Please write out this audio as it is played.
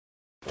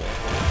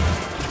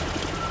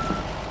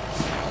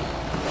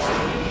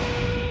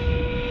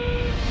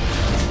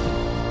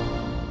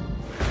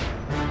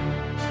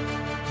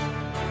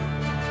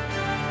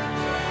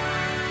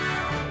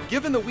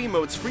Given the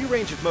Wiimote's free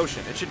range of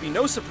motion, it should be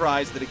no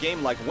surprise that a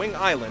game like Wing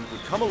Island would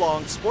come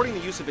along sporting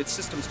the use of its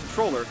system's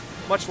controller,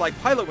 much like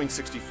Pilotwings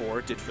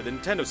 64 did for the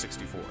Nintendo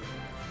 64.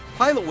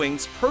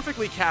 Pilotwings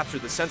perfectly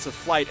captured the sense of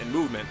flight and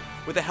movement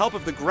with the help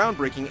of the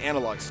groundbreaking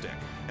analog stick,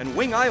 and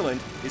Wing Island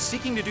is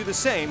seeking to do the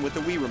same with the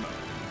Wii Remote.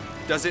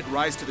 Does it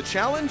rise to the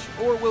challenge,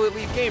 or will it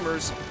leave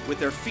gamers with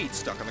their feet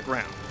stuck on the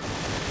ground?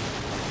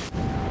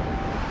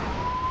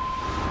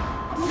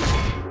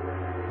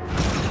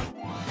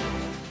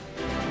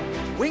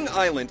 Wing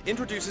Island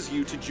introduces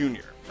you to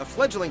Junior, a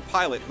fledgling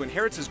pilot who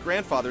inherits his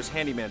grandfather's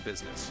handyman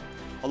business.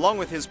 Along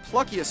with his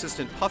plucky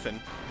assistant Puffin,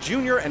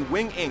 Junior and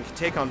Wing Inc.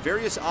 take on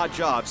various odd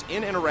jobs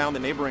in and around the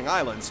neighboring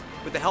islands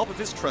with the help of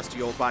his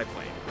trusty old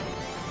biplane.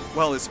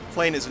 Well, his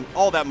plane isn't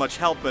all that much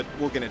help, but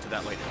we'll get into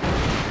that later.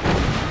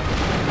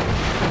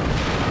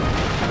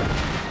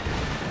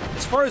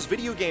 As far as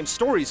video game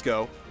stories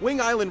go, Wing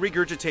Island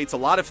regurgitates a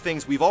lot of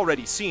things we've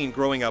already seen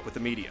growing up with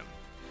the medium.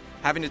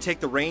 Having to take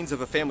the reins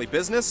of a family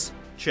business?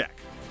 Check.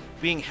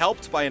 Being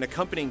helped by an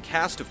accompanying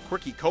cast of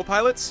quirky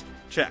co-pilots?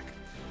 Check.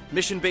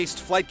 Mission-based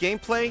flight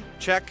gameplay?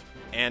 Check,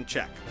 and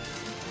check.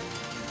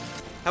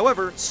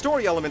 However,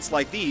 story elements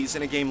like these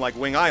in a game like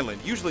Wing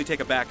Island usually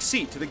take a back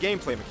seat to the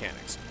gameplay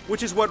mechanics,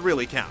 which is what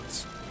really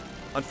counts.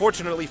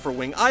 Unfortunately for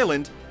Wing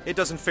Island, it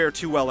doesn't fare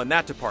too well in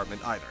that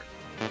department either.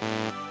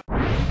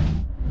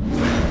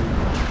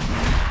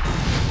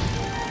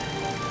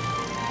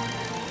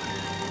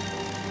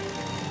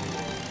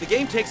 The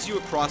game takes you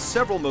across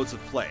several modes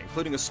of play,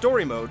 including a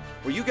story mode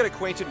where you get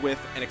acquainted with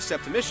and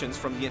accept missions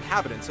from the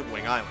inhabitants of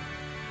Wing Island.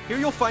 Here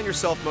you'll find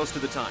yourself most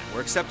of the time,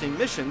 where accepting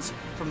missions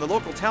from the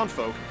local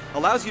townfolk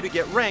allows you to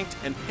get ranked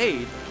and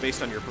paid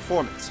based on your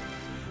performance.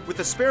 With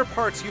the spare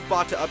parts you've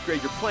bought to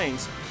upgrade your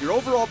planes, your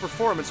overall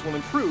performance will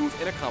improve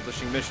in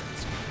accomplishing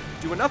missions.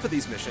 Do enough of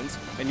these missions,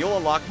 and you'll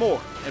unlock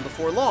more, and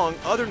before long,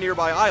 other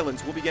nearby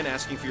islands will begin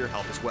asking for your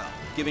help as well,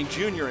 giving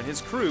Junior and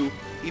his crew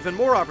even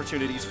more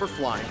opportunities for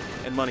flying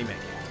and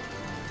money-making.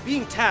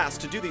 Being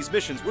tasked to do these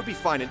missions would be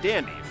fine and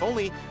dandy, if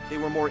only they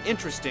were more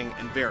interesting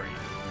and varied.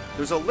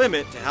 There's a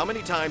limit to how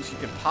many times you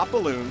can pop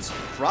balloons,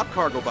 drop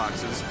cargo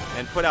boxes,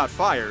 and put out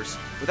fires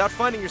without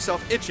finding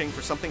yourself itching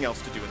for something else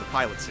to do in the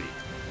pilot seat.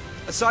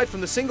 Aside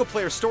from the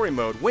single-player story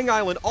mode, Wing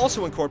Island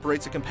also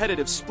incorporates a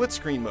competitive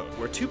split-screen mode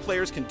where two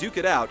players can duke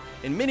it out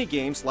in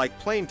mini-games like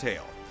Plane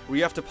Tail, where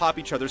you have to pop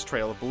each other's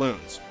trail of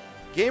balloons.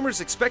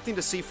 Gamers expecting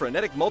to see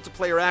frenetic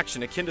multiplayer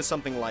action akin to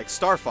something like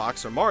Star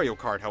Fox or Mario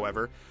Kart,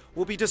 however,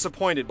 will be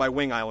disappointed by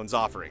Wing Island's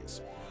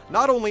offerings.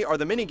 Not only are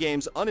the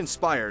minigames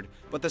uninspired,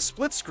 but the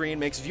split screen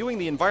makes viewing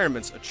the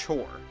environments a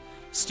chore.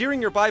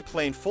 Steering your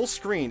biplane full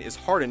screen is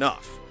hard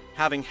enough.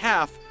 Having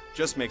half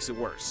just makes it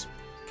worse.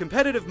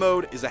 Competitive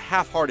mode is a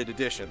half-hearted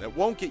addition that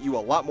won't get you a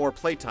lot more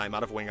playtime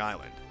out of Wing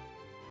Island.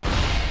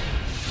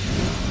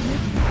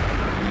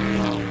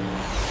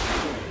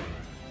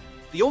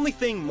 The only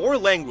thing more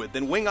languid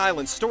than Wing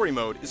Island's story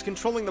mode is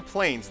controlling the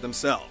planes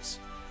themselves.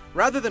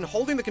 Rather than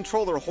holding the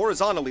controller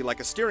horizontally like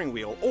a steering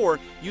wheel or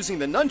using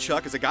the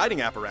nunchuck as a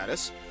guiding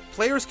apparatus,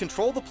 players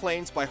control the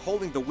planes by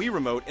holding the Wii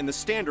Remote in the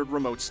standard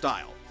remote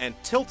style, and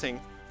tilting,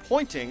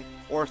 pointing,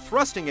 or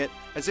thrusting it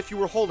as if you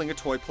were holding a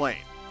toy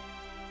plane.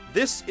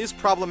 This is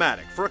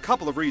problematic for a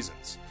couple of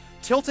reasons.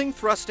 Tilting,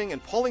 thrusting,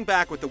 and pulling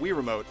back with the Wii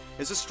Remote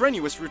is a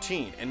strenuous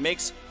routine and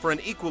makes for an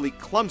equally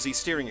clumsy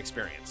steering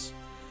experience.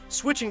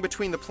 Switching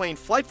between the plane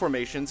flight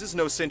formations is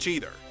no cinch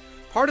either.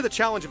 Part of the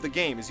challenge of the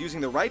game is using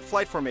the right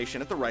flight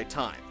formation at the right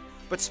time,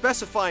 but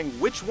specifying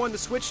which one to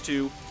switch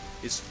to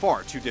is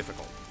far too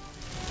difficult.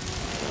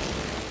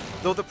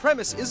 Though the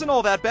premise isn't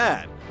all that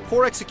bad,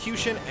 poor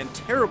execution and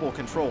terrible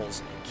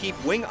controls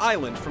keep Wing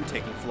Island from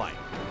taking flight.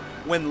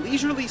 When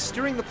leisurely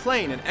steering the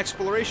plane in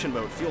exploration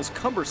mode feels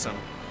cumbersome,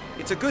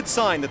 it's a good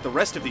sign that the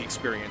rest of the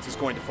experience is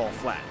going to fall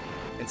flat.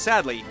 And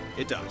sadly,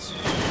 it does.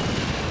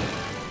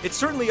 It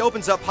certainly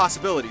opens up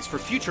possibilities for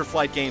future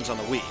flight games on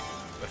the Wii,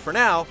 but for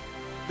now,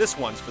 this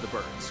one's for the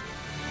birds.